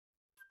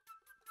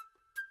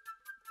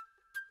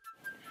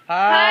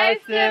Hi,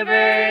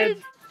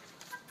 Stibbards!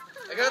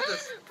 I got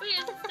this. Wait,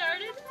 is it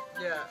started?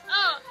 Yeah.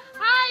 Oh,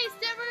 hi,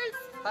 Stibbards!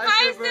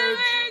 Hi,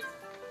 Stibbards!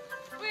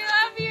 We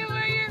love you,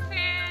 we're your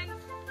fans.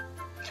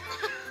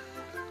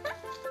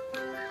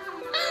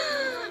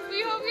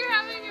 We hope you're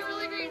having a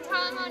really great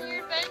time on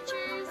your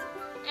adventures,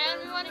 and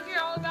we want to hear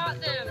all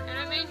about them. And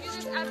I made you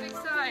this epic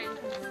sign.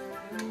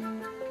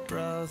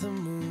 Brother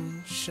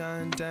Moon,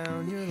 shine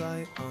down your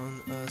light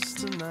on us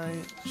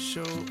tonight.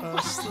 Show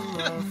us the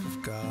love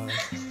of God.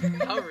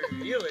 How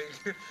revealing.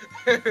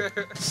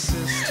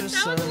 Sister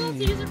Sun,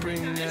 you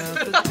bring out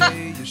the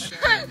day you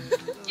shine.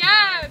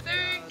 Yeah,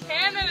 they're in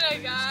Canada,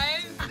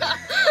 guys.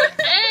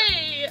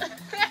 Hey!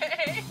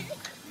 Hey!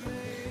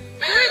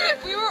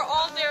 We were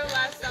all there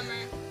last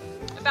summer,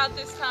 about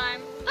this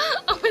time.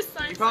 Oh, it's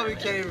sign. You probably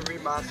can't even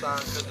read my sign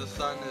because the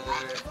sun is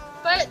in it.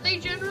 But they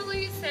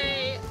generally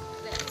say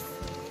this.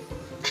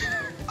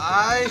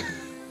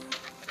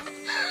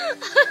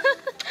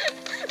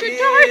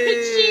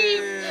 Retarded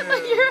sheep!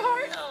 Like your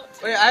heart out.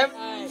 Wait, I have...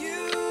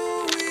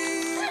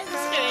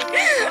 Just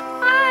kidding.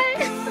 Hi!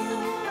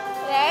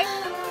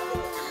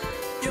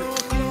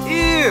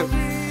 Ew!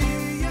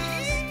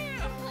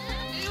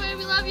 Anyway,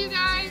 we love you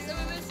guys and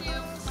we miss you.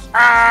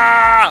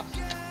 Ah!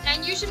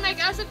 And you should make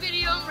us a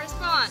video in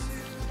response.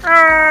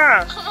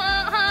 Ah!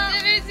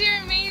 Stibbards,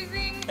 you're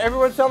amazing.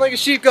 Everyone sound like a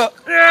sheep go.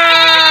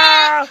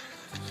 Ah!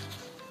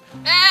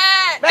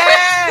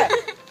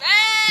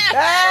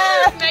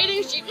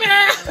 Mating sheep. You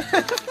guys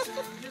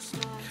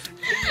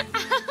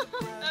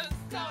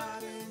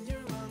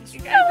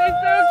are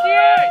so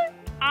cute.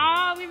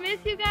 Aw, we miss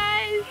you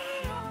guys.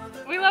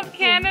 We love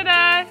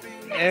Canada.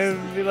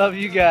 And we love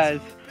you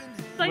guys.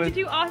 It's like to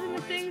do awesome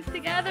things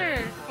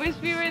together. Wish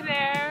we were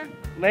there.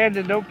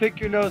 Landon, don't pick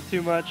your nose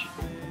too much.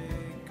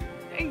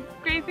 And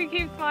Gracie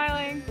keeps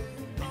smiling.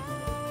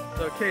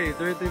 So, okay, is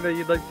there anything that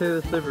you'd like to say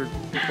to the Stibbards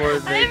before I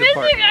they miss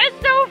depart? you guys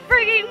so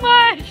freaking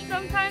much.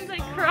 Sometimes I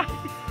cry.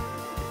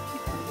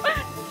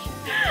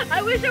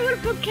 I wish I would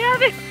have put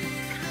Kevin.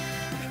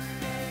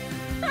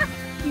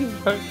 You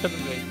aren't gonna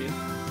make it.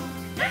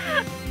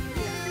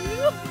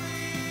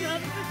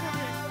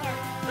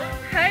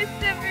 Hi,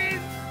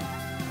 Stibbards.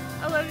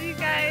 I love you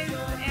guys,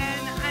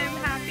 and I'm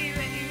happy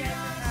that you guys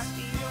are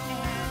happy.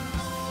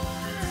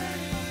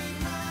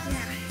 And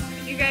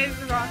yeah, you guys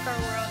rock our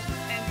world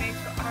and make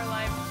our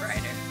lives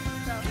brighter.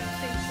 So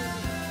thank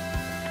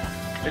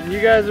you. And you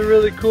guys are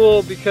really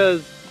cool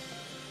because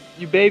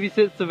you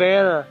babysit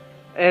Savannah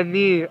and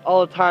me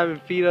all the time and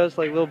feed us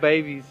like little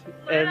babies.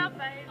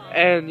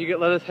 And you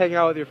let us hang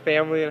out with your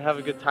family and have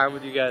a good time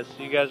with you guys.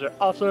 So you guys are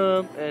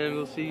awesome, and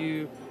we'll see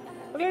you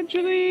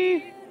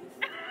eventually,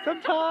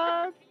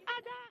 sometime.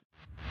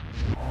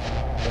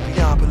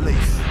 Beyond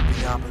belief,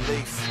 beyond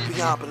belief,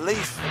 beyond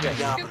belief,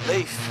 beyond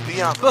belief,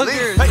 beyond belief.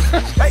 Boogers. Hey,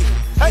 hey,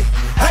 hey,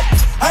 hey,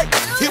 hey.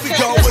 Here we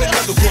go with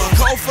another one.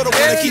 Go for the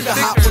one that keep it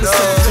hot when the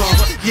sun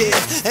comes.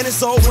 Yeah, and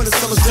it's all when the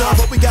summer's done.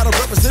 But we gotta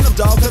represent them,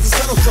 dog, cause the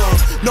sun will come.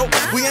 Nope,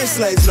 we ain't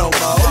slaves no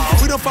more.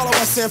 We don't follow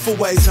our sinful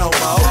ways no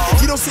more.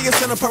 You don't see us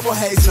in a purple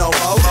haze no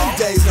more. Them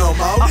days no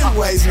more, them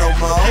ways no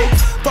more.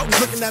 Folks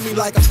looking at me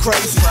like I'm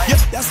crazy. Yep,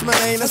 that's my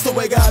name, that's the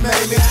way God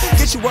made me.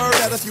 Get your word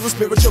out if you a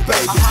spiritual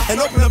baby. And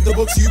open up the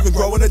book so you can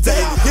grow in a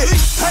day. Yeah.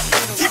 Hey,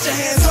 get your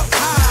hands up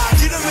high.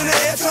 Get them in the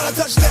air, try to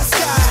touch that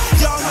sky.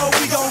 Y'all know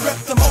we gon'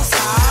 rep the most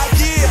high.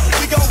 Yeah,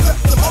 we gon'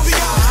 rep the most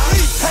high.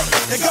 Hey,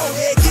 now go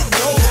ahead, get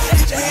low.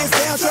 Get your hands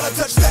down, try to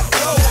touch that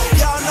flow.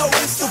 Y'all know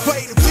it's the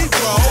way that we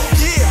roll.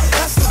 Yeah,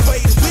 that's the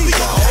way that we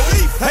go.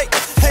 Hey,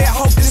 hey, I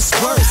hope this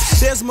works.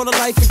 There's more to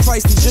life in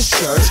Christ than just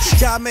church.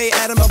 God made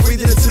Adam up,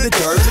 breathing into the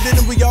dirt. But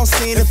then we all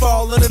seen it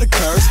fall under the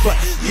curse. But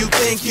you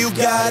think you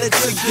got it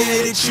to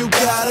get it, you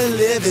gotta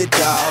live it,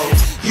 dawg.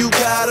 You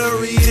gotta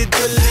read it,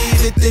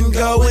 believe it, then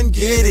go and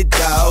get it,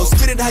 dawg.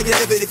 Spit it how you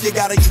live it, if you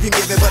got it, you can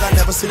give it. But I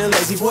never seen a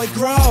lazy boy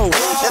grow.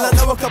 And I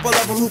know a couple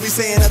of them who be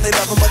saying that they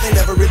love him, but they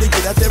never really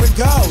get out there and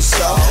go.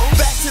 So,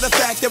 back to the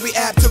fact that we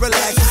apt to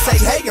relax and say,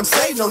 hey, I'm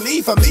saved, no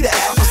need for me to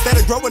act. Instead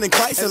of growing in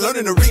Christ and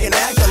learning to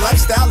reenact the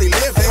lifestyle he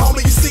lived. Hey,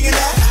 homie, you seeing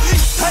that?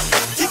 Hey,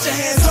 get your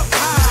hands up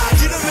high.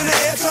 Get them in the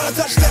air, try to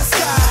touch that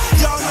sky.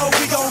 Y'all know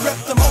we gon'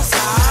 rep the most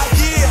high.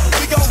 Yeah,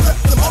 we gon'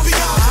 rep the most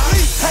high.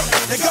 Hey,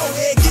 now go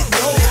ahead, get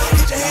low.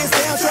 Get your hands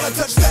down, try to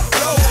touch that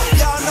flow.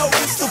 Y'all know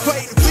it's the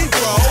way that we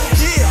roll.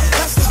 Yeah,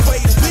 that's the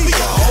way that we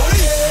go.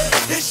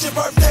 Yeah, it's your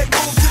birthday,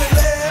 move to the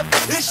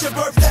left. It's your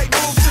birthday,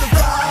 move to the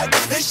right.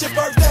 It's your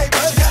birthday,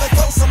 but you gotta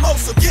go some more,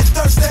 so get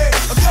thirsty.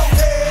 Go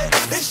ahead,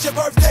 it's your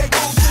birthday.